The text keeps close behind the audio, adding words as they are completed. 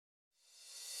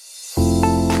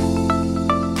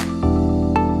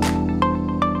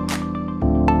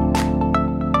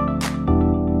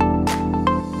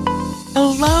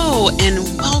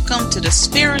Welcome to the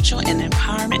Spiritual and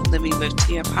Empowerment Living with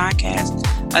Tia podcast,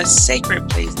 a sacred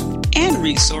place and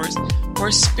resource for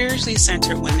spiritually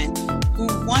centered women who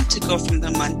want to go from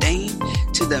the mundane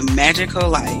to the magical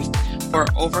life, for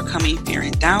overcoming fear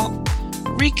and doubt,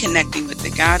 reconnecting with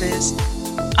the goddess,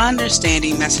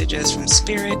 understanding messages from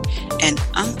spirit, and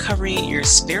uncovering your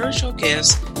spiritual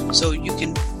gifts so you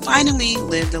can finally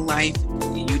live the life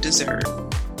you deserve.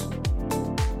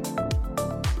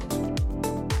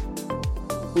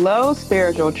 Hello,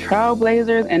 spiritual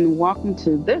trailblazers, and welcome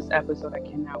to this episode. I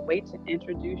cannot wait to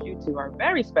introduce you to our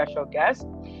very special guest.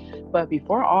 But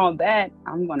before all that,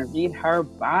 I'm going to read her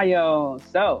bio.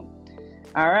 So,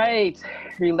 all right,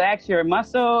 relax your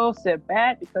muscles, sit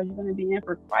back, because you're going to be in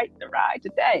for quite the ride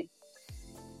today.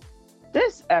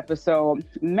 This episode,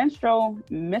 Menstrual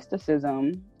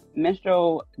Mysticism,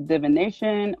 Menstrual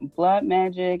Divination, Blood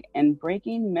Magic, and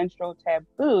Breaking Menstrual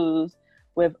Taboos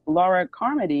with Laura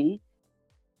Carmody,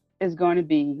 is going to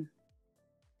be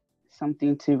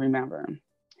something to remember.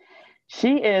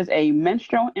 She is a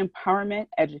menstrual empowerment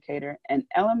educator and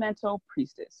elemental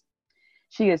priestess.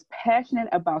 She is passionate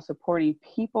about supporting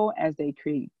people as they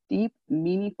create deep,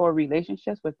 meaningful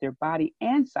relationships with their body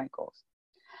and cycles.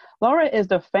 Laura is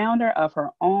the founder of her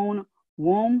own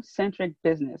womb-centric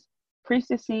business,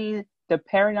 Priestessing the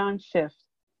Paradigm Shift.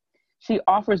 She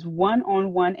offers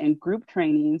one-on-one and group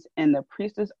trainings in the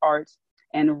priestess arts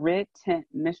and red tent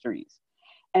mysteries,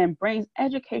 and brings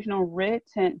educational red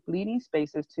tent bleeding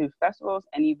spaces to festivals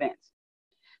and events.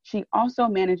 She also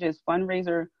manages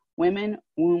fundraiser Women,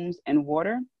 Wombs, and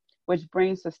Water, which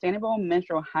brings sustainable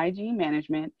menstrual hygiene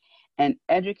management and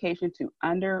education to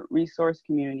under-resourced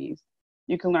communities.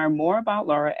 You can learn more about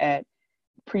Laura at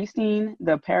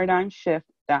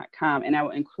priestingtheparadigmshift.com, and I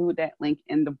will include that link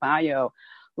in the bio.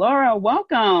 Laura,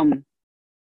 welcome.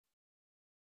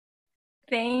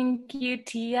 Thank you,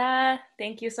 Tia.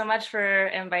 Thank you so much for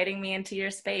inviting me into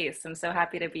your space. I'm so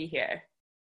happy to be here.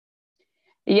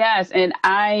 Yes, and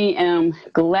I am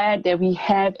glad that we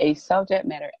have a subject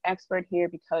matter expert here,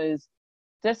 because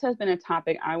this has been a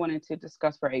topic I wanted to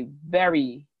discuss for a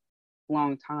very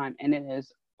long time, and it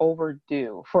is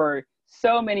overdue for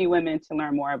so many women to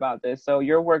learn more about this. So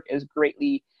your work is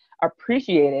greatly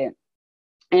appreciated.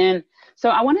 And so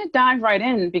I want to dive right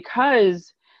in,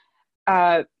 because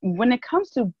when it comes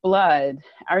to blood,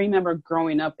 I remember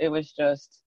growing up, it was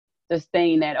just this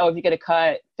thing that, oh, if you get a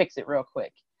cut, fix it real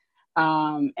quick.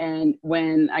 And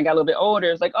when I got a little bit older,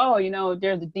 it's like, oh,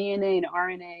 there's the DNA and the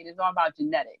RNA. It's all about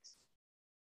genetics.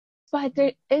 But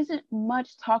there isn't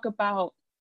much talk about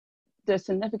the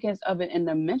significance of it in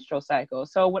the menstrual cycle.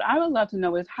 So what I would love to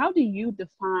know is, how do you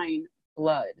define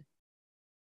blood?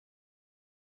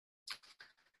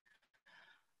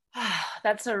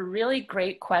 That's a really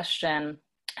great question.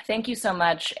 Thank you so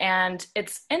much. And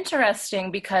it's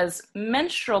interesting because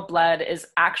menstrual blood is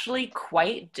actually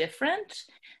quite different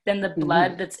than the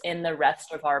blood that's in the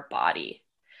rest of our body.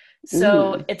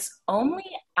 So it's only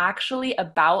actually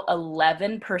about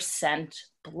 11%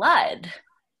 blood.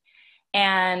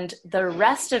 And the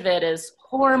rest of it is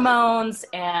hormones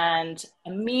and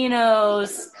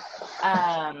aminos,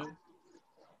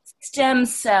 stem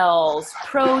cells,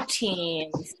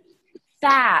 proteins,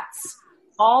 fats,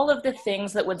 all of the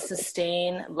things that would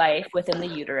sustain life within the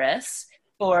uterus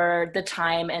for the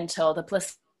time until the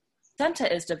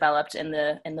placenta is developed in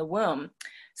the womb.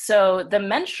 So the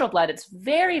menstrual blood, it's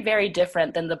very, very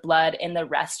different than the blood in the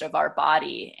rest of our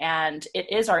body, and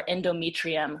it is our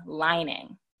endometrium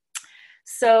lining.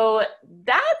 So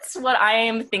that's what I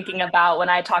am thinking about when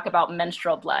I talk about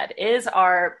menstrual blood, is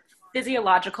our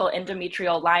physiological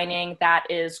endometrial lining that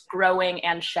is growing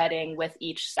and shedding with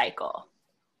each cycle.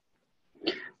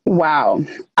 Wow.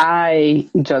 I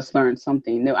just learned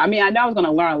something new. I mean, I know I was going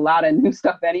to learn a lot of new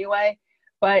stuff anyway,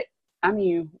 but I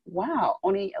mean, wow,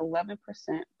 only 11%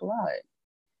 blood.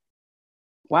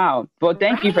 Wow. Well,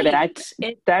 thank you for that.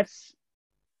 That's...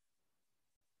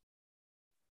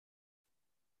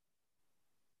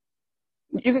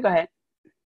 You can go ahead.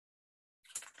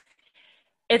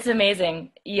 It's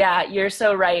amazing. Yeah, you're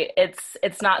so right.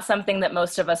 It's not something that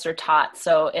most of us are taught.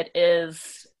 So it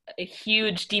is a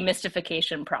huge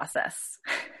demystification process.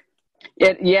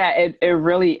 It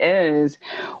really is.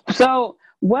 So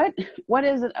what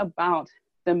is it about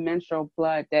the menstrual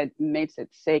blood that makes it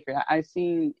sacred? I've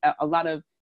seen a lot of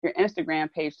your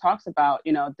Instagram page talks about,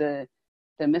 the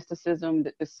mysticism,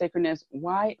 the sacredness.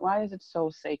 Why is it so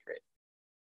sacred?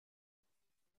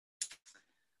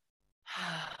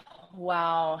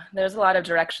 Wow, there's a lot of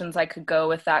directions I could go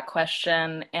with that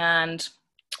question. And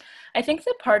I think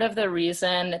that part of the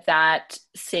reason that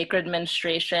sacred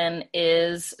menstruation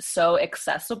is so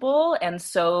accessible and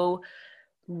so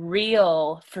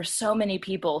real for so many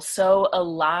people, so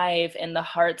alive in the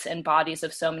hearts and bodies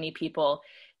of so many people,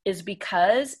 is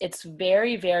because it's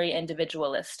very, very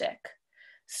individualistic.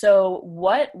 So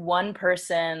what one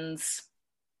person's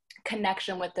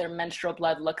connection with their menstrual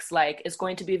blood looks like is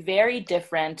going to be very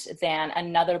different than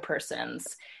another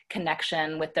person's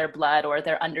connection with their blood or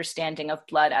their understanding of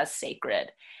blood as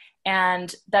sacred.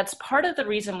 And that's part of the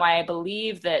reason why I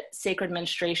believe that sacred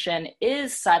menstruation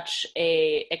is such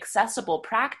a accessible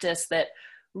practice that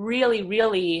really,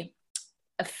 really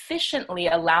efficiently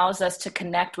allows us to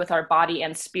connect with our body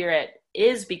and spirit,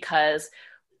 is because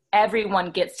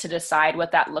everyone gets to decide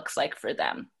what that looks like for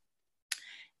them.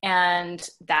 And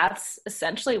that's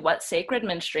essentially what sacred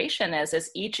menstruation is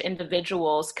each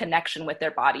individual's connection with their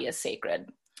body is sacred.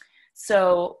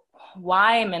 So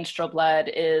why menstrual blood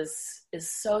is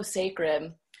so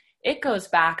sacred, it goes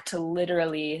back to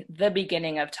literally the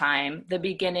beginning of time, the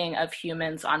beginning of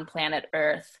humans on planet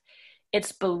Earth.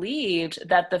 It's believed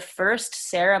that the first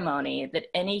ceremony that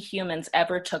any humans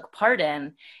ever took part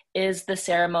in is the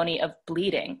ceremony of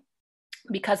bleeding.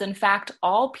 Because in fact,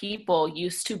 all people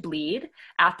used to bleed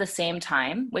at the same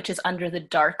time, which is under the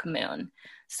dark moon.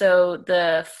 So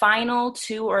the final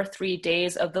 2 or 3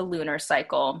 days of the lunar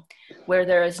cycle, where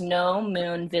there is no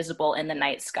moon visible in the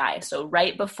night sky. So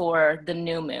right before the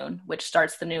new moon, which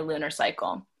starts the new lunar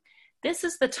cycle. This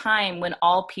is the time when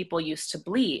all people used to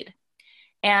bleed.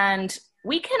 And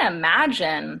we can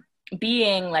imagine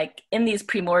being like in these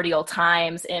primordial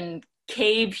times, in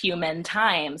cave human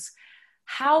times,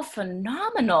 how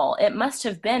phenomenal it must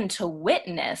have been to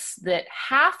witness that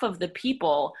half of the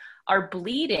people are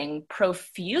bleeding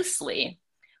profusely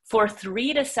for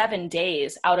 3 to 7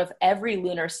 days out of every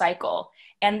lunar cycle.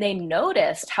 And they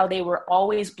noticed how they were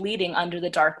always bleeding under the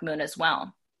dark moon as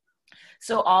well.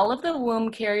 So all of the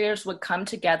womb carriers would come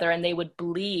together and they would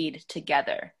bleed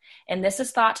together. And this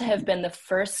is thought to have been the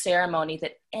first ceremony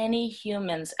that any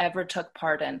humans ever took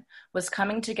part in, was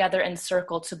coming together in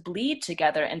circle to bleed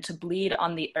together and to bleed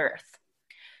on the earth.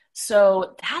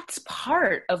 So that's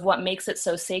part of what makes it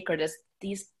so sacred, is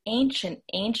these ancient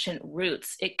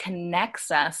roots. It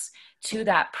connects us to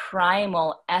that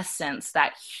primal essence,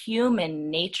 that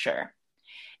human nature.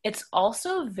 It's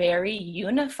also very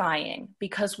unifying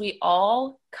because we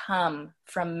all come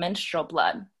from menstrual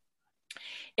blood.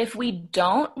 If we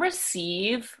don't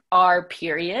receive our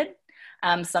period,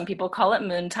 some people call it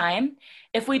moon time.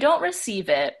 If we don't receive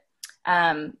it,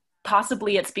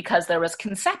 possibly it's because there was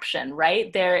conception,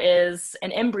 right? There is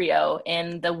an embryo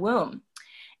in the womb.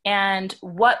 And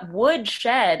what would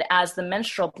shed as the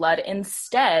menstrual blood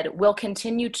instead will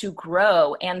continue to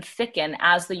grow and thicken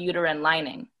as the uterine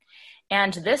lining.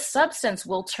 And this substance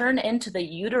will turn into the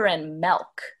uterine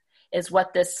milk, is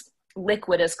what this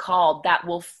liquid is called, that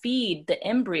will feed the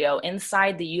embryo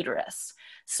inside the uterus.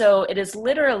 So it is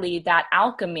literally that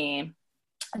alchemy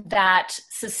that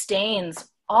sustains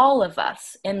all of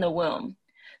us in the womb.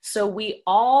 So we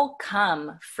all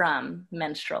come from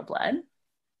menstrual blood.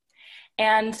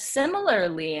 And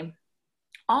similarly,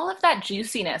 all of that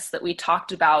juiciness that we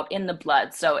talked about in the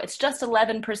blood, so it's just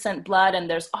 11% blood and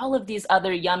there's all of these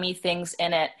other yummy things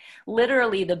in it,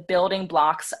 literally the building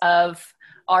blocks of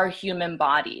our human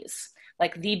bodies,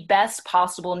 like the best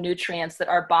possible nutrients that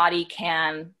our body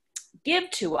can give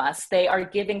to us, they are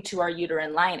giving to our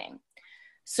uterine lining.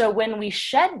 So when we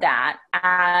shed that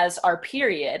as our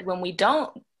period, when we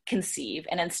don't conceive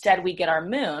and instead we get our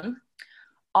moon,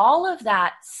 all of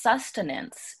that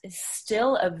sustenance is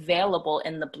still available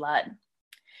in the blood.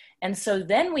 And so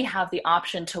then we have the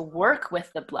option to work with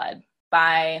the blood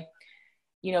by,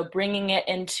 bringing it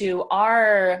into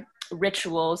our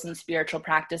rituals and spiritual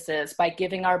practices, by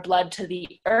giving our blood to the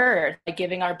earth, by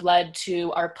giving our blood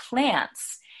to our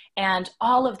plants, and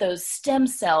all of those stem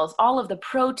cells, all of the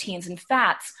proteins and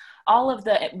fats, all of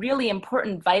the really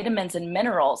important vitamins and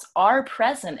minerals are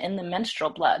present in the menstrual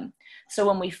blood. So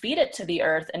when we feed it to the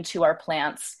earth and to our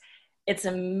plants, it's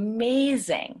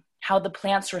amazing how the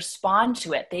plants respond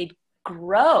to it. They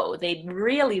grow, they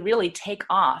really, really take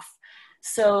off.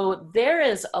 So there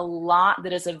is a lot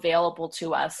that is available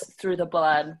to us through the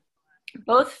blood,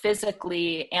 both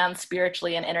physically and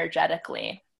spiritually and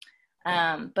energetically.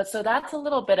 But so that's a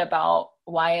little bit about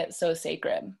why it's so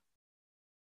sacred.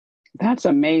 That's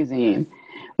amazing.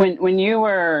 When you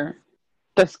were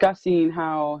discussing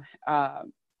how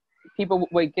people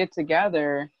would get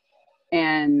together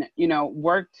and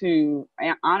work to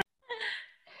honor.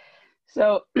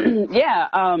 So yeah,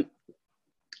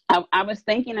 I was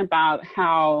thinking about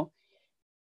how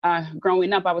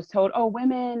growing up I was told,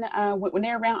 women when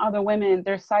they're around other women,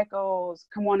 their cycles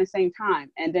come on the same time,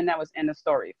 and then that was end of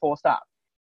story, full stop.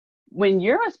 When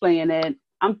you're explaining it,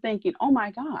 I'm thinking, oh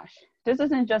my gosh, this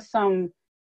isn't just when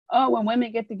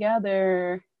women get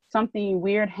together, something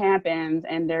weird happens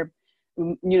and their,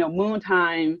 moon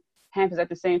time happens at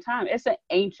the same time. It's an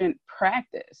ancient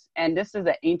practice, and this is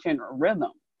an ancient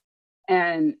rhythm.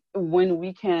 And when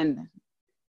we can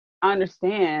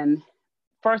understand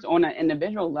first on an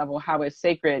individual level how it's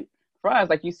sacred for us,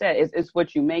 like you said, it's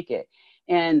what you make it.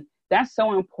 And that's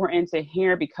so important to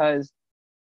hear, because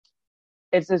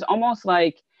it's almost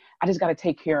like I just got to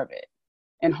take care of it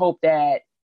and hope that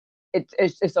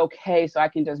it's okay, so I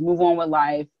can just move on with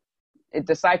life.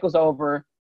 The cycle's over,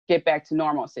 get back to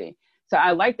normalcy. So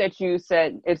I like that you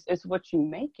said it's what you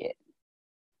make it.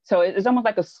 So it's almost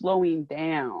like a slowing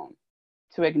down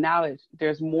to acknowledge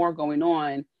there's more going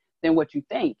on than what you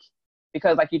think,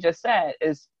 because like you just said,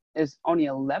 is only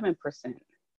 11%.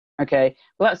 Okay,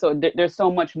 but so there's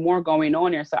so much more going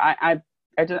on here. So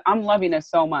I'm loving this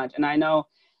so much, and I know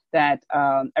that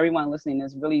everyone listening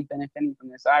is really benefiting from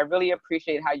this. So I really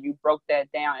appreciate how you broke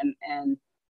that down, and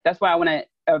that's why I want to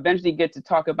eventually get to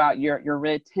talk about your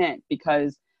red tent,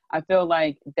 because I feel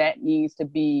like that needs to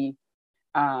be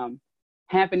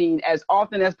happening as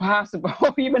often as possible,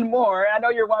 even more. I know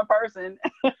you're one person,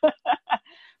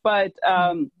 but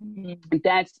that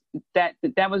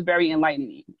was very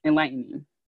enlightening.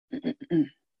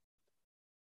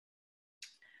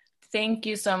 Thank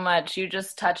you so much. You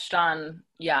just touched on,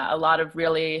 a lot of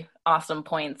really awesome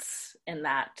points in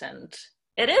that. And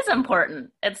it is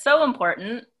important. It's so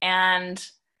important. And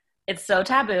it's so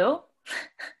taboo.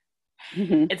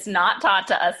 It's not taught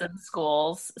to us in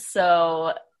schools.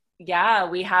 So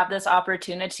we have this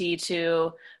opportunity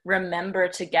to remember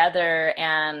together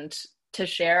and to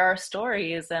share our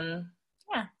stories. And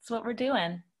that's what we're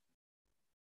doing.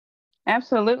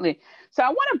 Absolutely. So I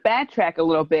want to backtrack a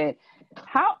little bit.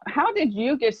 How did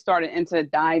you get started into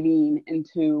diving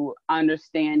into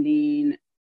understanding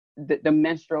the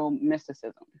menstrual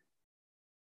mysticism?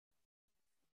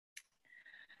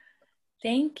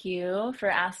 Thank you for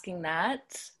asking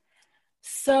that.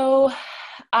 So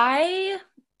I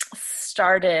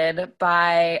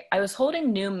was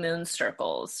holding new moon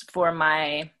circles for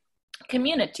my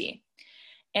community.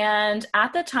 And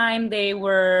at the time, they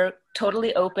were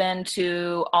totally open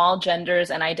to all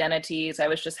genders and identities. I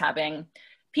was just having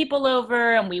people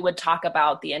over, and we would talk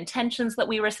about the intentions that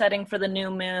we were setting for the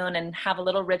new moon and have a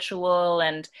little ritual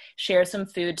and share some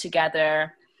food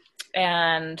together.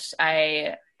 And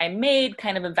I made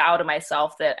kind of a vow to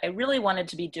myself that I really wanted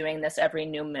to be doing this every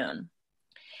new moon.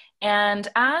 And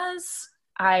as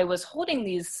I was holding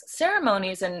these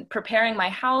ceremonies and preparing my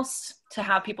house to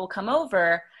have people come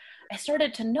over, I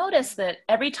started to notice that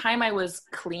every time I was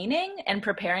cleaning and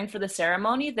preparing for the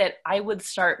ceremony, that I would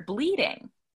start bleeding.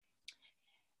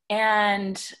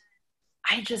 And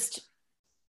I just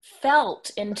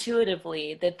felt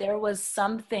intuitively that there was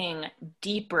something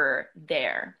deeper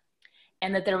there,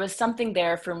 and that there was something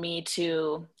there for me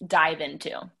to dive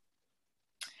into.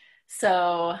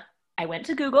 So I went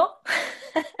to Google.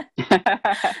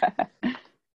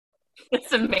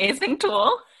 It's an amazing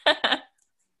tool.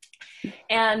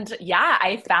 And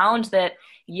I found that,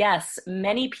 yes,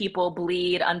 many people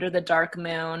bleed under the dark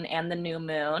moon and the new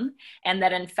moon, and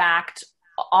that in fact,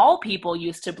 all people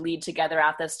used to bleed together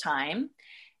at this time.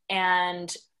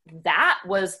 And that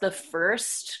was the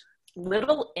first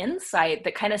little insight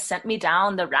that kind of sent me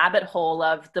down the rabbit hole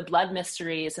of the blood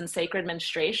mysteries and sacred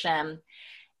menstruation.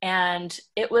 And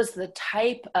it was the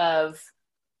type of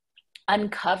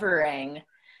uncovering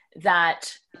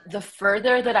that the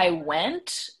further that I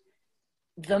went,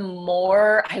 the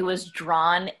more I was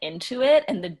drawn into it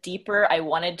and the deeper I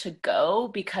wanted to go,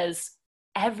 because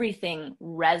everything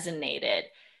resonated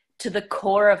to the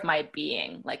core of my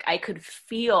being. Like I could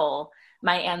feel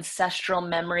my ancestral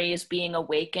memories being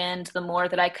awakened the more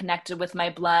that I connected with my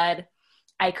blood.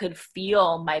 I could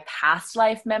feel my past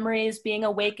life memories being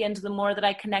awakened the more that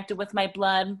I connected with my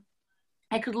blood.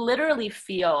 I could literally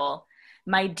feel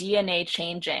my DNA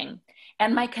changing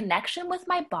and my connection with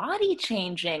my body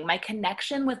changing, my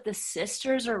connection with the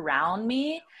sisters around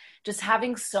me, just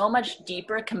having so much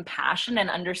deeper compassion and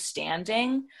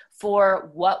understanding for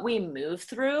what we move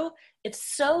through. It's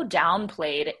so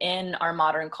downplayed in our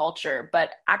modern culture,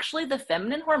 but actually the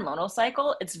feminine hormonal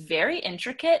cycle, it's very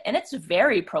intricate and it's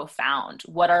very profound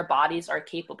what our bodies are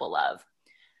capable of.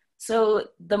 So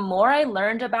the more I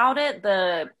learned about it,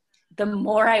 the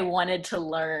more I wanted to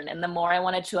learn and the more I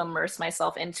wanted to immerse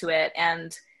myself into it.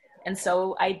 And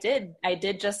so I did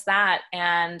just that.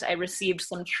 And I received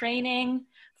some training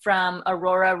from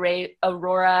Aurora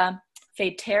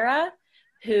Faitera,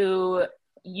 who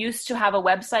used to have a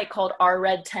website called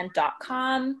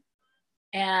ourredtent.com.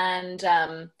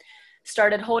 And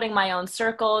started holding my own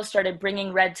circles, started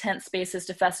bringing red tent spaces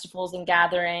to festivals and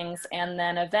gatherings, and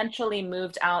then eventually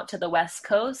moved out to the West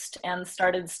Coast and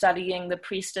started studying the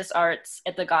priestess arts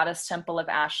at the Goddess Temple of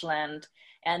Ashland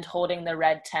and holding the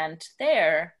red tent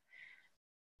there.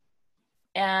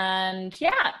 And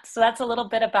yeah, so that's a little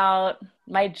bit about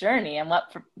my journey and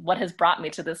what has brought me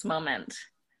to this moment.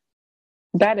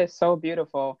 That is so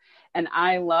beautiful. And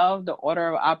I love the order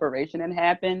of operation that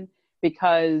happened,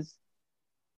 because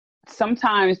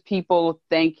sometimes people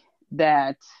think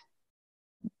that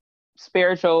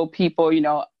spiritual people,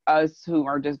 us who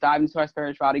are just diving into our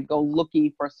spirituality, go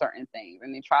looking for certain things,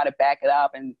 and they try to back it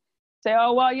up and say,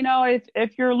 oh, well,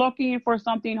 if you're looking for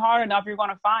something hard enough, you're going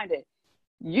to find it.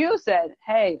 You said,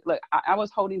 hey, look, I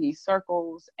was holding these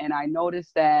circles and I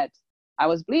noticed that I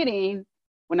was bleeding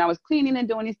when I was cleaning and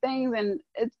doing these things, and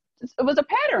it was a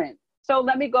pattern. So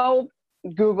let me go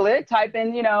Google it, type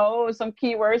in, some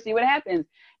keywords, see what happens.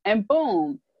 And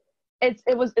boom, it's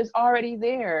already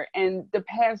there. And the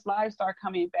past lives start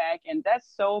coming back. And that's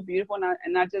so beautiful.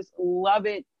 And I just love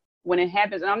it when it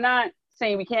happens. And I'm not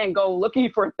saying we can't go looking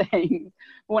for things.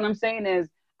 But what I'm saying is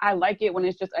I like it when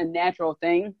it's just a natural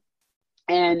thing.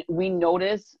 And we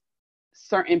notice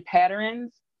certain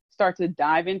patterns, start to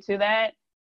dive into that,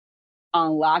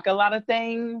 unlock a lot of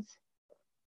things,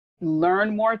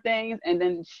 learn more things, and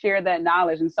then share that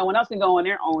knowledge. And someone else can go on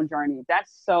their own journey.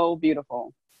 That's so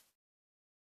beautiful.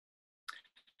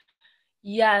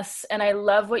 Yes, and I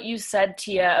love what you said,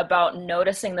 Tia, about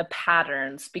noticing the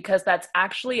patterns, because that's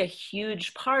actually a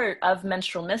huge part of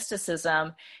menstrual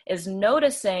mysticism, is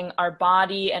noticing our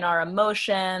body and our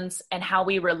emotions and how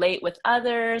we relate with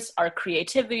others, our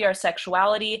creativity, our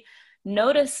sexuality,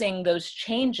 noticing those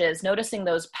changes, noticing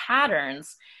those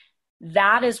patterns.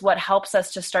 That is what helps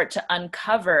us to start to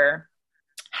uncover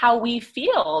how we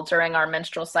feel during our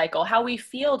menstrual cycle, how we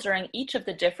feel during each of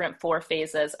the different 4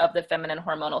 phases of the feminine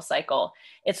hormonal cycle.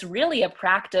 It's really a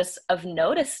practice of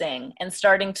noticing and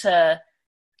starting to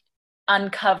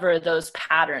uncover those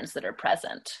patterns that are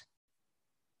present.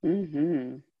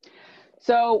 Mm-hmm.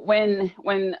 So when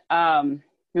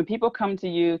people come to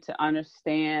you to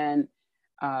understand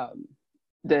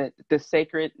the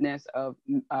sacredness of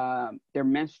their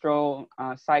menstrual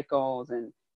cycles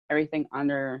and everything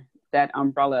under that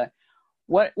umbrella,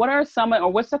 what are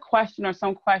what's a question or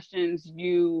some questions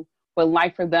you would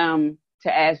like for them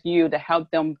to ask you to help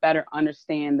them better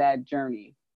understand that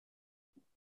journey?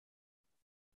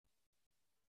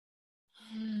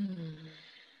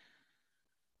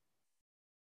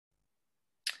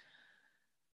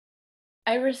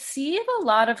 I receive a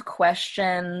lot of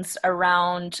questions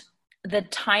around the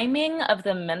timing of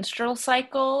the menstrual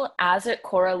cycle as it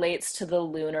correlates to the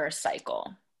lunar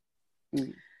cycle.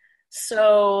 Mm.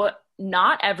 So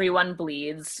not everyone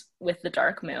bleeds with the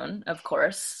dark moon, of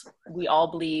course. We all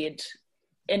bleed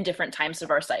in different times of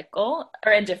our cycle,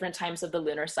 or in different times of the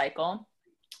lunar cycle.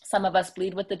 Some of us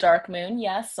bleed with the dark moon,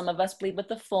 yes. Some of us bleed with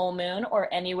the full moon,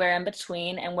 or anywhere in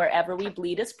between, and wherever we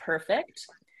bleed is perfect.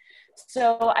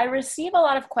 So I receive a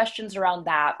lot of questions around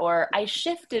that, or I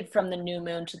shifted from the new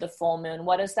moon to the full moon.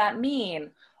 What does that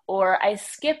mean? Or I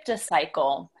skipped a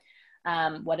cycle.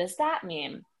 What does that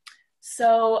mean?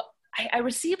 So I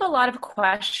receive a lot of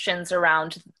questions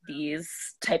around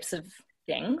these types of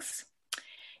things.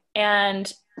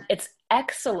 And it's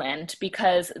excellent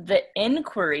because the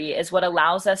inquiry is what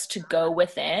allows us to go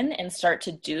within and start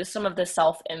to do some of the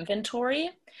self-inventory.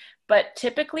 But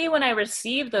typically when I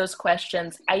receive those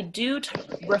questions, I do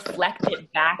reflect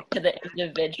it back to the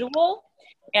individual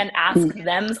and ask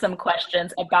them some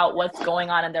questions about what's going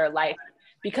on in their life.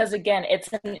 Because again, it's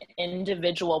an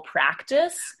individual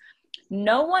practice.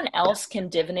 No one else can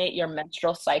divinate your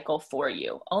menstrual cycle for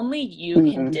you. Only you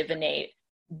can divinate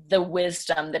the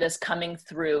wisdom that is coming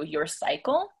through your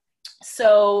cycle.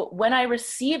 So when I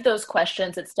receive those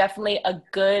questions, it's definitely a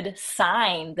good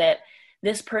sign that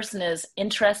this person is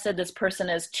interested, this person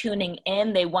is tuning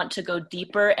in, they want to go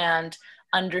deeper and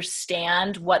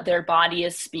understand what their body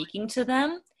is speaking to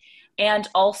them. And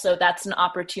also that's an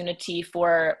opportunity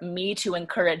for me to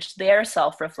encourage their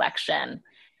self-reflection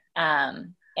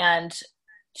and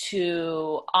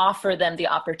to offer them the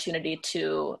opportunity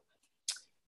to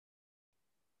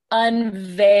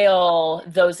unveil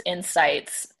those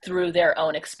insights through their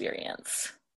own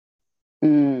experience.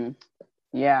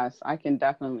 Yes, I can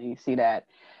definitely see that.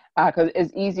 Because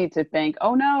it's easy to think,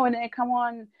 oh no, and then come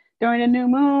on during the new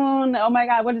moon. Oh my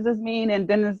God, what does this mean? And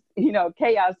then it's,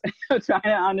 chaos trying to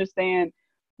understand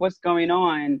what's going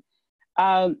on.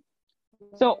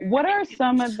 So what are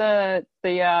some of the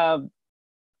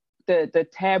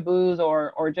taboos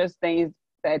or just things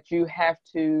that you have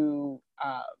to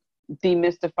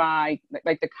demystify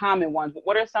like the common ones?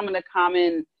 What are some of the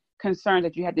common concerns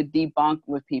that you had to debunk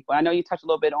with people? I know you touched a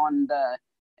little bit on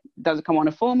does it come on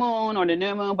the full moon or the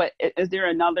new moon, but is there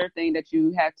another thing that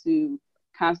you have to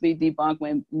constantly debunk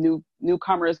when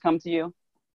newcomers come to you?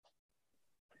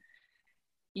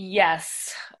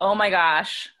 Yes. Oh my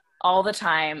gosh. All the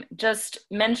time. Just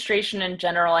menstruation in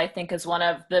general, I think, is one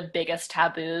of the biggest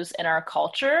taboos in our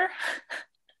culture.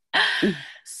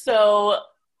 So,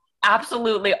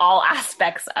 absolutely all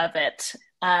aspects of it.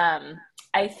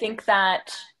 I think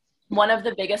that one of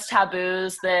the biggest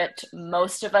taboos that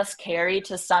most of us carry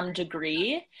to some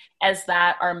degree is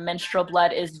that our menstrual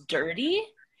blood is dirty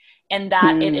and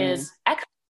that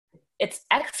it's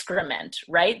excrement,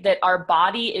 right? That our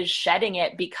body is shedding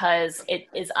it because it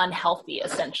is unhealthy,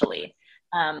 essentially.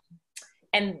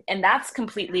 And that's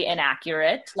completely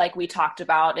inaccurate. Like we talked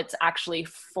about, it's actually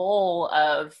full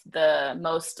of the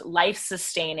most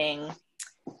life-sustaining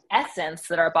essence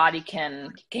that our body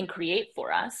can create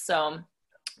for us. So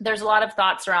there's a lot of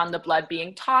thoughts around the blood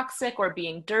being toxic or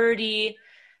being dirty.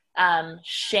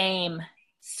 Shame,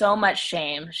 so much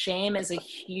shame. Shame is a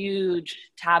huge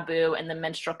taboo in the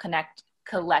menstrual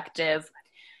collective.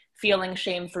 Feeling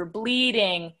shame for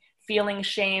bleeding, feeling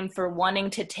shame for wanting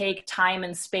to take time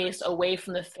and space away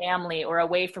from the family or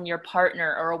away from your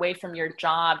partner or away from your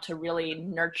job to really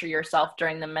nurture yourself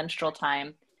during the menstrual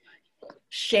time.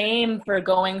 Shame for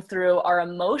going through our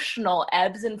emotional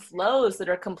ebbs and flows that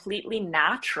are completely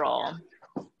natural.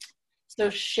 So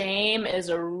shame is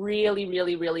a really,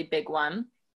 really, really big one.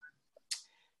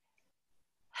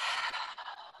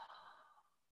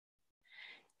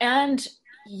 And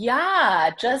yeah,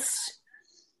 just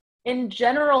in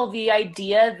general, the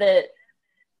idea that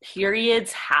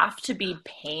periods have to be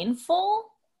painful,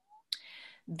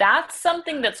 that's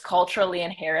something that's culturally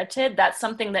inherited. That's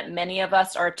something that many of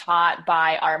us are taught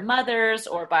by our mothers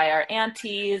or by our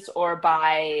aunties or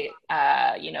by,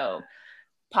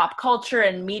 pop culture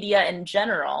and media in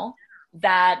general,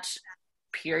 that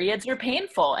periods are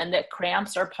painful and that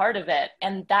cramps are part of it.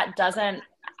 And that doesn't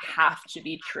have to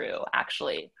be true,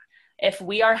 actually. If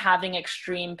we are having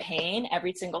extreme pain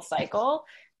every single cycle,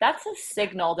 that's a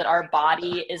signal that our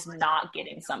body is not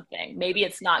getting something. Maybe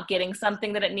it's not getting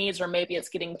something that it needs, or maybe it's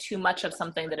getting too much of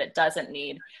something that it doesn't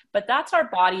need. But that's our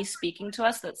body speaking to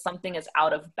us that something is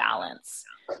out of balance.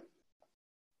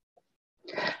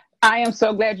 I am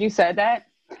so glad you said that.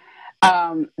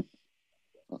 I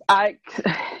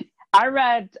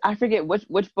read, I forget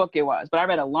which book it was, but I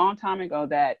read a long time ago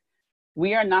that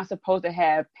we are not supposed to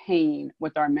have pain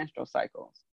with our menstrual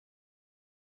cycles.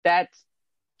 That's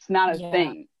not a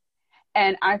thing.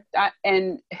 And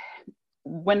and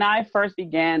when I first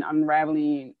began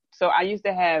unraveling, so I used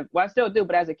to have, well, I still do,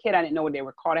 but as a kid, I didn't know what they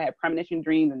were called. I had premonition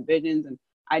dreams and visions, and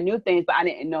I knew things, but I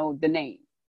didn't know the name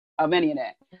of any of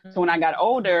that. Mm-hmm. So when I got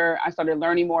older, I started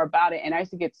learning more about it, and I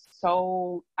used to get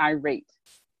so irate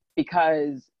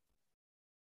because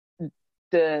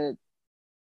the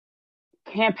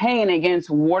campaign against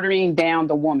watering down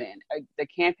the woman, the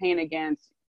campaign against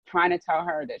trying to tell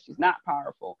her that she's not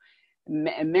powerful,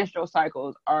 and menstrual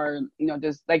cycles are,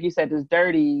 just like you said, this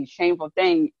dirty, shameful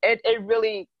thing. It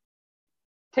really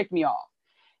ticked me off.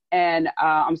 And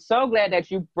I'm so glad that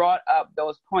you brought up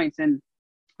those points. And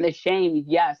the shame,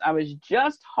 yes, I was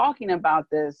just talking about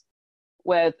this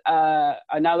with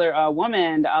another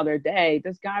woman the other day.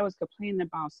 This guy was complaining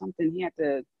about something. He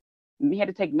had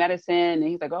to take medicine, and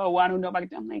he's like, "Oh, well, I don't know about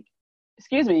it." I'm like,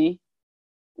 "Excuse me,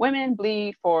 women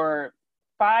bleed for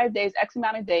 5 days, X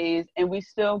amount of days, and we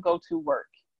still go to work.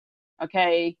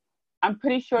 Okay, I'm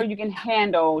pretty sure you can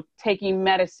handle taking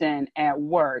medicine at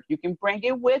work. You can bring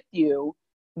it with you.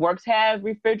 Works have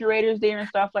refrigerators there and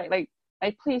stuff like.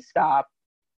 Please stop."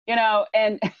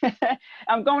 And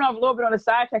I'm going off a little bit on the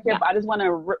sidetrack here, but I just want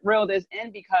to reel this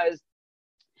in because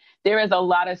there is a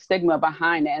lot of stigma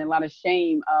behind that and a lot of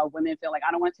shame. Women feel like,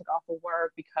 I don't want to take off of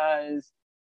work because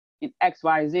X,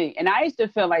 Y, Z. And I used to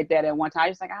feel like that at one time. I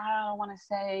was like, I don't want to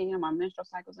say, my menstrual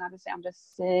cycle's not to say I'm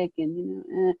just sick and,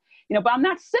 but I'm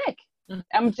not sick.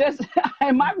 I'm just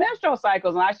in my menstrual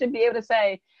cycles, and I should be able to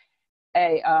say,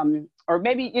 hey, or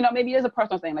maybe it's a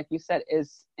personal thing, like you said,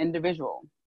 is individual,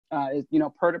 is,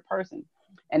 per the person.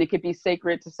 And it could be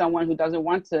sacred to someone who doesn't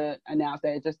want to announce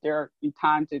that. It's just their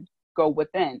time to go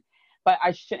within. But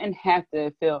I shouldn't have to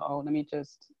feel, oh, let me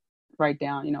just write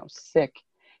down, sick,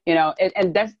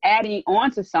 and that's adding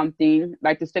on to something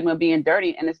like the stigma of being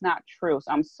dirty, and it's not true.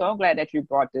 So I'm so glad that you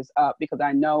brought this up, because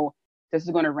I know this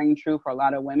is going to ring true for a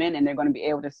lot of women, and they're going to be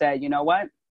able to say, you know what?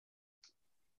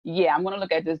 Yeah, I'm going to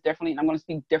look at this differently, and I'm going to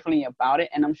speak differently about it.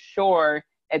 And I'm sure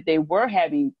if they were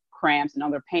having cramps and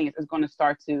other pains, it's going to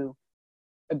start to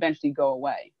eventually go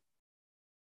away.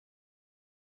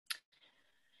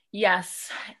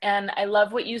 Yes. And I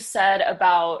love what you said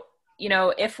about,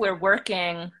 if we're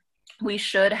working, we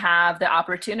should have the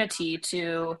opportunity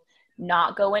to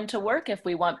not go into work if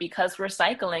we want, because we're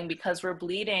cycling, because we're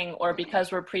bleeding, or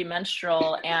because we're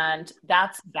premenstrual. And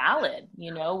that's valid.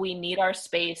 We need our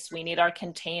space. We need our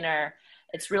container.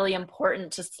 It's really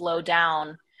important to slow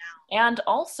down. And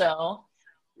also,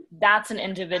 that's an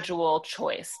individual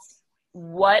choice.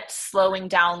 What slowing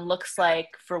down looks like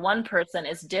for one person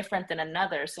is different than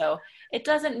another. So it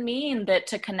doesn't mean that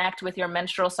to connect with your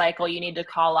menstrual cycle, you need to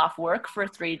call off work for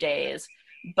 3 days,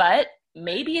 but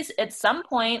maybe at some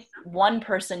point, one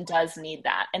person does need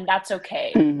that, and that's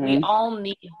okay. Mm-hmm. We all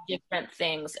need different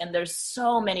things, and there's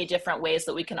so many different ways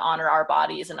that we can honor our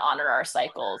bodies and honor our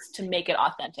cycles to make it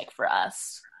authentic for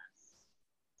us.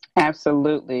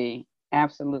 Absolutely.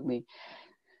 Absolutely.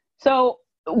 So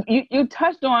you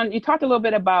talked a little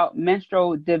bit about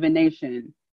menstrual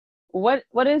divination. What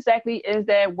exactly is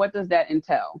that? What does that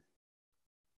entail?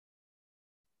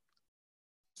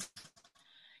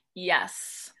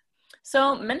 Yes.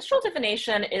 So menstrual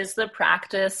divination is the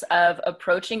practice of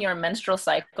approaching your menstrual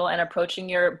cycle and approaching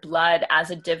your blood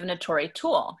as a divinatory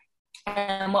tool.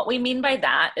 And what we mean by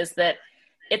that is that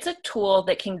it's a tool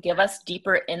that can give us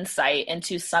deeper insight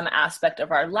into some aspect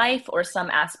of our life or some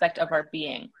aspect of our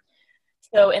being.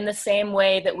 So in the same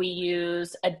way that we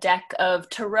use a deck of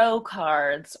tarot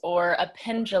cards or a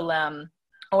pendulum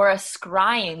or a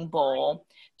scrying bowl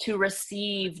to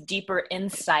receive deeper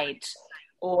insight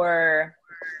or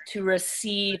to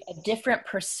receive a different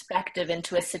perspective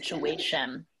into a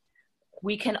situation,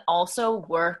 we can also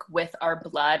work with our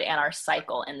blood and our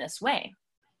cycle in this way.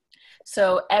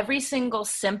 So every single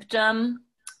symptom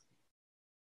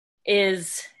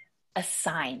is a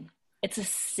sign. It's a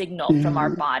signal from our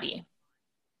body.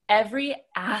 Every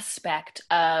aspect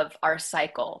of our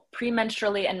cycle,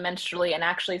 premenstrually and menstrually, and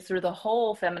actually through the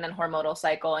whole feminine hormonal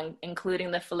cycle,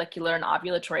 including the follicular and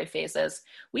ovulatory phases,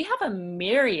 we have a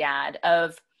myriad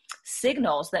of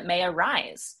signals that may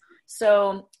arise.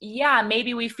 So yeah,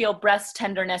 maybe we feel breast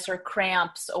tenderness or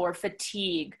cramps or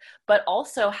fatigue, but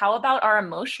also how about our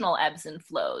emotional ebbs and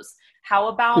flows? How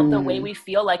about the way we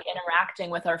feel like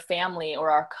interacting with our family or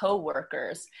our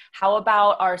coworkers? How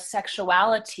about our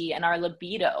sexuality and our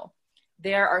libido?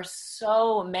 There are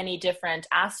so many different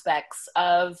aspects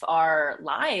of our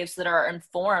lives that are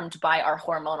informed by our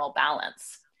hormonal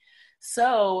balance.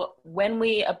 So when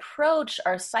we approach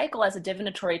our cycle as a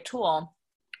divinatory tool,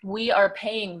 we are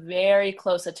paying very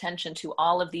close attention to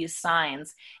all of these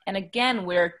signs. And again,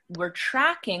 we're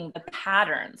tracking the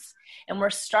patterns, and we're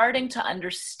starting to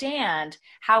understand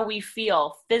how we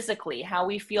feel physically, how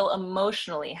we feel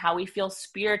emotionally, how we feel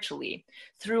spiritually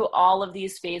through all of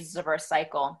these phases of our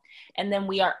cycle. And then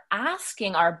we are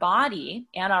asking our body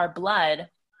and our blood,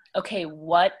 okay,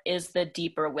 what is the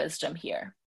deeper wisdom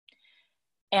here?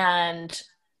 And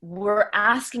we're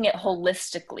asking it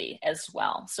holistically as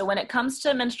well. So when it comes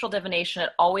to menstrual divination,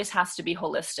 it always has to be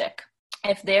holistic.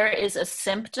 If there is a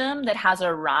symptom that has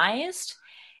arisen,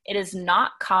 it is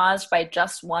not caused by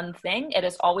just one thing. It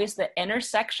is always the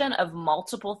intersection of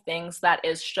multiple things that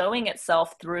is showing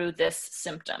itself through this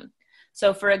symptom.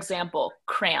 So for example,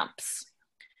 cramps.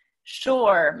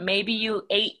 Sure, maybe you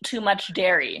ate too much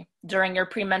dairy during your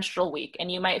premenstrual week,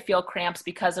 and you might feel cramps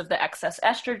because of the excess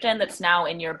estrogen that's now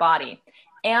in your body.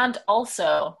 And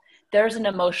also, there's an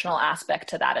emotional aspect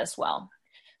to that as well.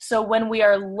 So when we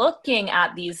are looking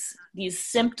at these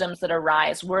symptoms that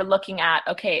arise, we're looking at,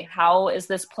 okay, how is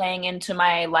this playing into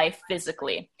my life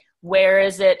physically? Where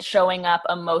is it showing up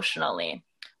emotionally?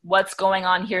 What's going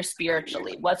on here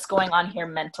spiritually? What's going on here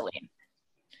mentally?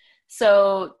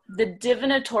 So the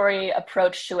divinatory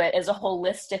approach to it is a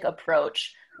holistic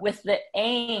approach with the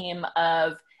aim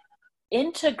of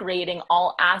integrating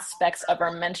all aspects of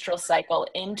our menstrual cycle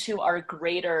into our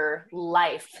greater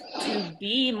life to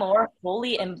be more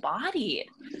fully embodied.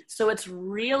 So it's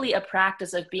really a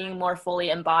practice of being more fully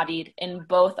embodied in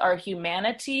both our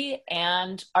humanity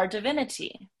and our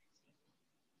divinity.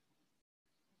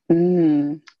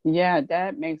 Yeah,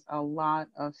 that makes a lot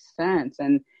of sense.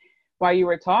 And while you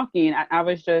were talking, I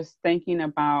was just thinking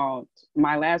about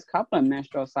my last couple of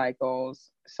menstrual cycles.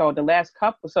 So the last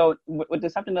couple, with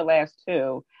something the last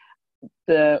two,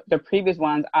 the previous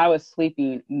ones, I was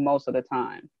sleeping most of the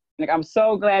time. Like, I'm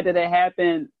so glad that it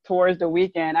happened towards the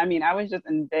weekend. I mean, I was just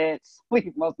in bed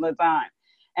sleep most of the time.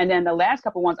 And then the last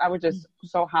couple ones, I was just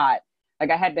so hot. Like,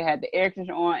 I had to have the air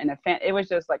conditioner on and the fan. It was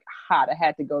just like hot. I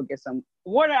had to go get some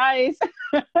water ice.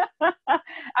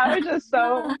 I was just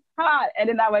so hot. And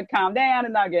then I would calm down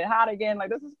and I'd get hot again. Like,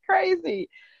 this is crazy.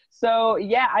 So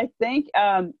yeah, I think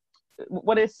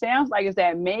what it sounds like is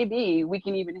that maybe we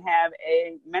can even have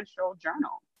a menstrual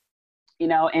journal,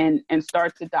 and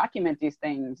start to document these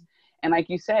things. And like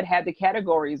you said, have the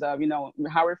categories of,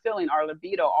 how we're feeling, our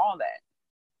libido, all that.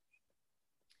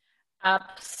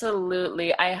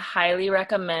 Absolutely. I highly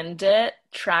recommend it.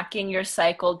 Tracking your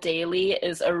cycle daily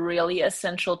is a really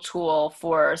essential tool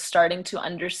for starting to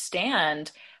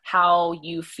understand how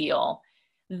you feel.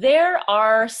 There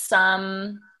are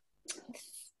some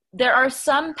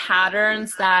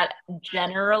patterns that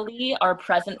generally are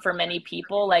present for many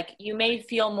people. Like you may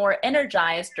feel more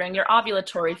energized during your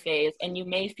ovulatory phase, and you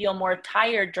may feel more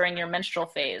tired during your menstrual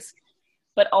phase.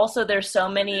 But also there's so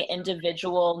many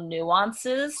individual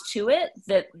nuances to it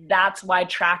that's why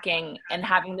tracking and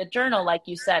having the journal, like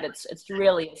you said, it's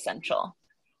really essential.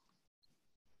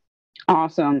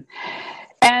 Awesome.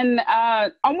 And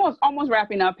almost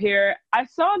wrapping up here, I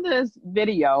saw this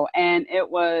video and it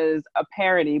was a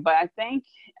parody, but I think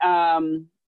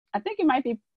it might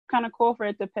be kind of cool for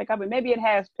it to pick up, and maybe it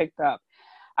has picked up.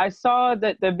 I saw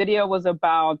that the video was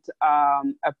about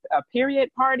a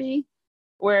period party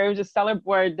where it was just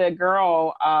where the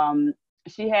girl,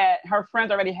 she had, her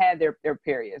friends already had their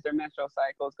periods, their menstrual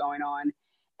cycles going on,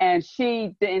 and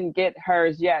she didn't get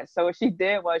hers yet. So what she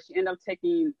did was she ended up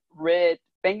taking red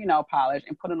fingernail polish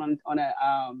and put it on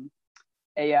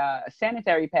a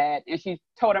sanitary pad, and she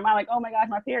told her mom, like, "Oh my gosh,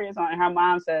 my period's on." And her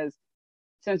mom says,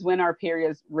 "Since when are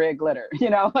periods red glitter?"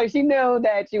 Like she knew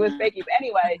that she was faking. But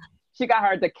anyway, she got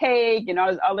her the cake and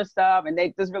all this other stuff, and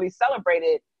they just really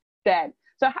celebrated that.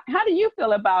 So how do you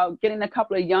feel about getting a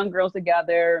couple of young girls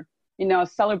together,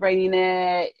 celebrating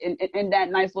it in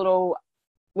that nice little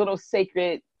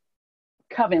sacred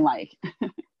coven like?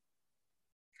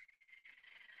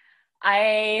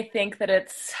 I think that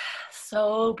it's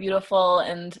so beautiful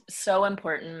and so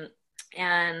important.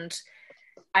 And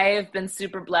I've been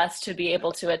super blessed to be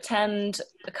able to attend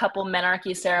a couple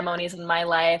menarche ceremonies in my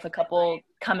life, a couple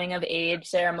coming of age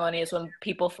ceremonies when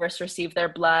people first receive their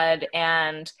blood,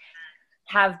 and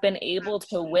have been able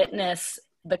to witness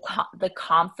the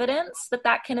confidence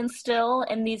that can instill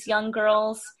in these young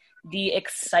girls, the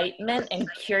excitement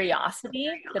and curiosity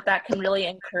that can really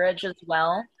encourage as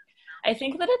well. I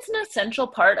think that it's an essential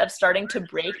part of starting to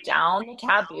break down the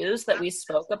taboos that we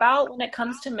spoke about when it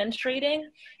comes to menstruating,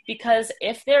 because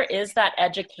if there is that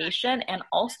education and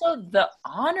also the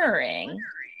honoring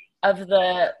of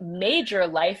the major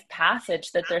life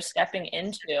passage that they're stepping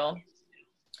into,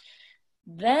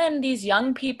 then these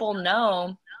young people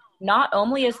know not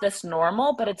only is this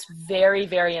normal, but it's very,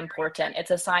 very important. It's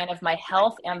a sign of my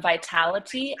health and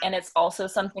vitality, and it's also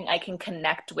something I can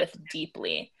connect with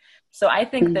deeply. So I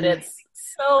think that it's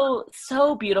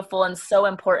so beautiful and so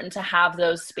important to have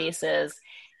those spaces.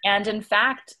 And in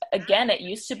fact, again, it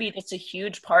used to be just a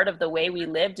huge part of the way we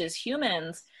lived as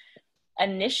humans,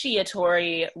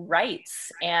 initiatory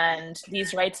rites and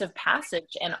these rites of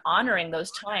passage and honoring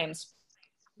those times.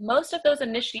 Most of those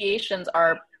initiations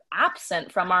are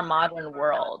absent from our modern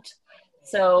world.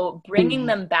 So bringing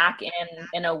them back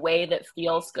in a way that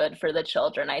feels good for the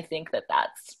children, I think that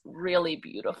that's really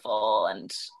beautiful and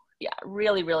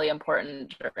really, really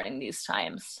important during these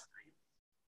times.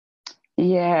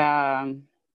 Yeah,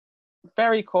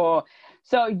 very cool.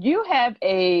 So you have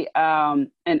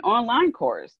an online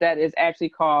course that is actually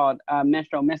called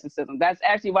Menstrual Mysticism. That's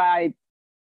actually why I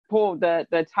pulled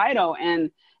the title. And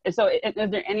so is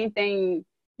there anything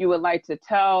you would like to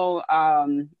tell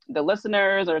the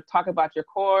listeners or talk about your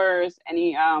course?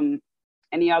 Any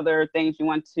other things you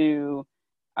want to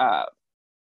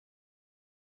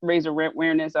raise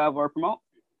awareness of or promote?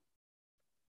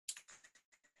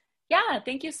 Yeah,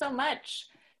 thank you so much.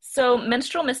 So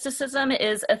Menstrual Mysticism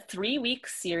is a 3-week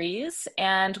series,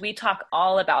 and we talk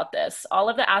all about this, all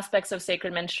of the aspects of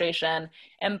sacred menstruation,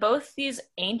 and both these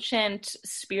ancient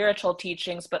spiritual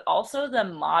teachings, but also the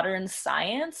modern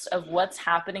science of what's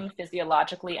happening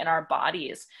physiologically in our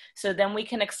bodies. So then we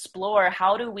can explore,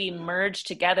 how do we merge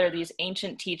together these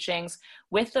ancient teachings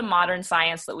with the modern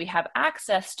science that we have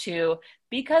access to,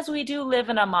 because we do live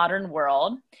in a modern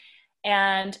world.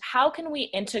 And how can we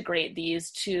integrate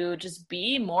these to just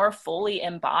be more fully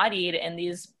embodied in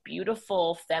these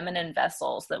beautiful feminine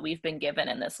vessels that we've been given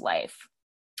in this life?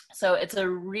 So it's a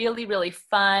really, really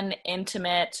fun,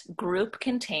 intimate group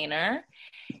container.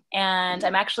 And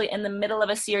I'm actually in the middle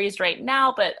of a series right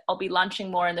now, but I'll be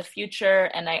launching more in the future.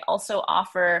 And I also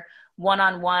offer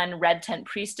one-on-one red tent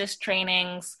priestess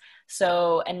trainings.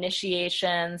 So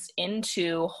initiations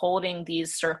into holding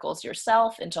these circles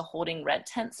yourself, into holding red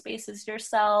tent spaces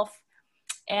yourself.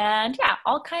 and yeah,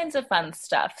 all kinds of fun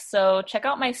stuff. So check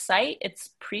out my site. It's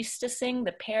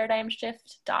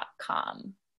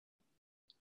priestessingtheparadigmshift.com.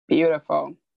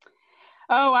 Beautiful.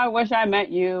 Oh, I wish I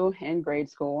met you in grade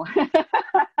school.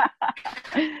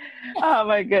 Oh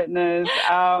my goodness.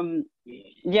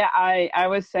 Yeah, I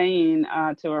was saying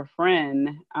to a friend,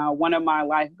 one of my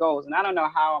life goals, and I don't know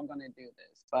how I'm going to do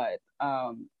this, but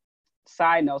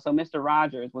side note, so Mr.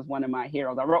 Rogers was one of my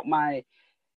heroes. I wrote my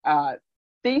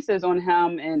thesis on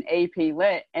him in AP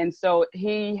Lit, and so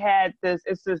he had this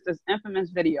infamous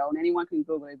video, and anyone can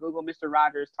Google it. Google Mr.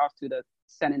 Rogers talks to the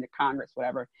Senate, the Congress,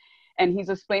 whatever, and he's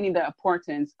explaining the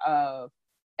importance of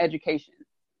education,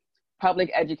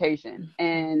 public education,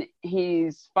 and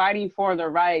he's fighting for the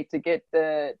right to get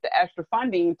the extra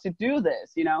funding to do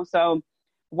this, you know. So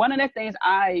one of the things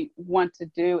I want to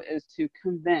do is to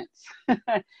convince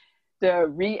the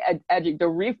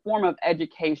reform of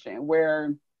education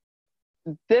where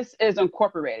this is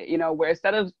incorporated, you know, where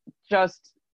instead of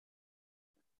just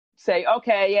say,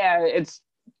 okay, yeah,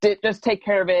 just take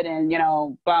care of it and, you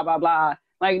know, blah, blah, blah.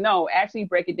 Like, no, actually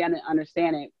break it down and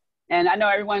understand it. And I know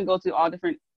everyone goes to all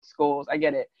different schools. I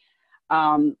get it.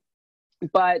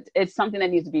 But it's something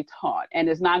that needs to be taught, and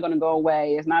it's not going to go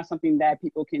away. It's not something that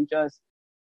people can just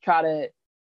try to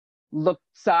look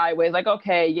sideways. Like,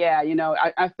 okay, yeah, you know,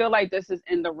 I feel like this is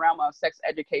in the realm of sex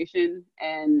education.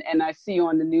 And I see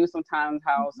on the news sometimes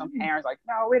how some parents like,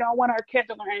 no, we don't want our kids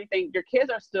to learn anything. Your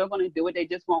kids are still going to do it. They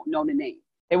just won't know the name.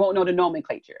 They won't know the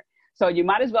nomenclature. So you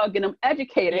might as well get them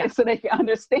educated so they can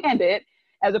understand it,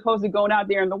 as opposed to going out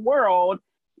there in the world,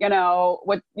 you know,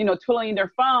 with, you know, twiddling their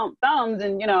thumbs.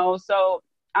 And, you know, so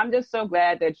I'm just so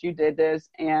glad that you did this.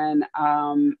 And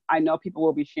I know people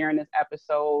will be sharing this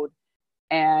episode.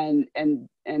 And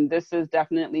this is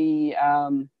definitely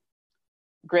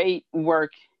great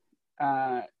work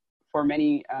for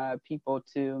many people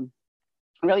to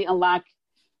really unlock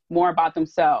more about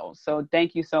themselves. So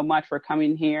thank you so much for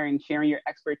coming here and sharing your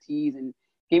expertise and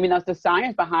giving us the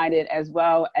science behind it, as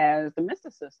well as the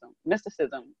mysticism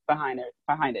behind it.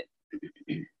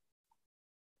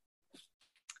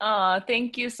 Oh,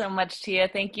 thank you so much, Tia.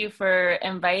 Thank you for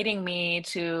inviting me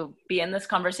to be in this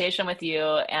conversation with you.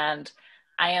 And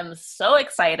I am so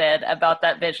excited about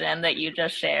that vision that you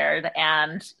just shared.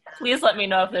 And please let me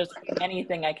know if there's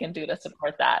anything I can do to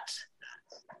support that.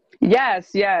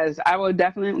 Yes. I will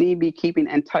definitely be keeping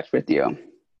in touch with you.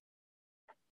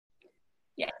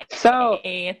 Yeah. So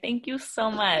thank you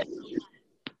so much.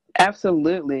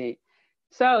 Absolutely.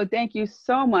 So thank you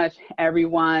so much,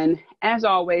 everyone. As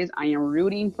always, I am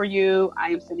rooting for you.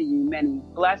 I am sending you many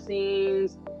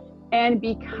blessings, and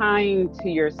be kind to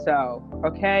yourself.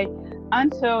 Okay.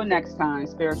 Until next time,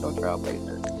 Spiritual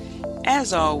Trailblazer.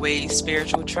 As always,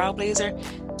 Spiritual Trailblazer,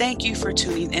 thank you for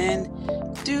tuning in.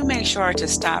 Do make sure to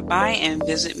stop by and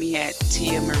visit me at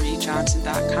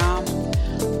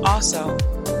tiamariejohnson.com. Also,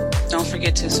 don't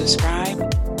forget to subscribe.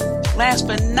 Last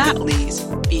but not least,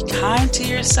 be kind to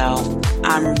yourself.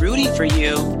 I'm rooting for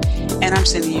you, and I'm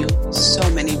sending you so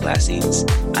many blessings.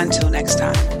 Until next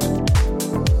time.